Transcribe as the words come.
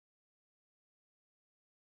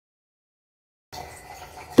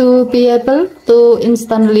To be able to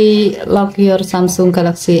instantly lock your Samsung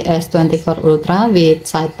Galaxy S24 Ultra with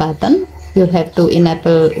side button, you have to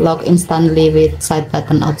enable lock instantly with side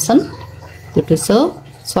button option. To do so,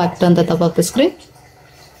 swipe down the top of the screen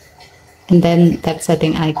and then tap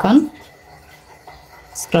setting icon.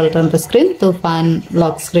 Scroll down the screen to find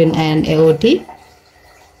lock screen and AOD.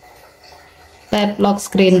 Tap lock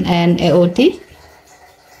screen and AOD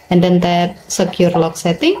and then tap secure lock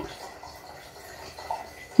setting.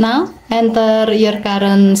 Now enter your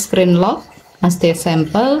current screen lock as the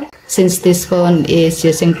example. Since this phone is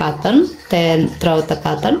using pattern, then draw the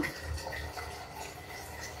pattern.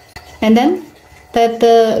 And then tap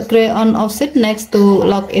the gray on off switch next to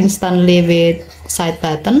lock instantly with side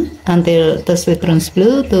button until the switch turns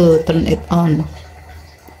blue to turn it on.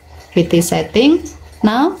 With this setting,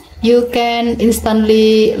 now you can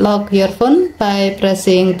instantly lock your phone by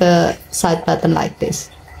pressing the side button like this.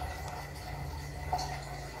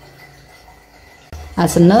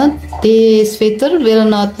 As a note, this feature will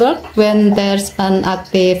not work when there's an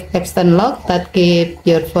active extend lock that keeps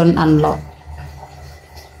your phone unlocked.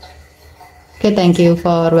 Okay, thank you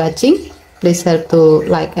for watching. Please help to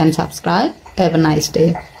like and subscribe. Have a nice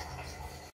day.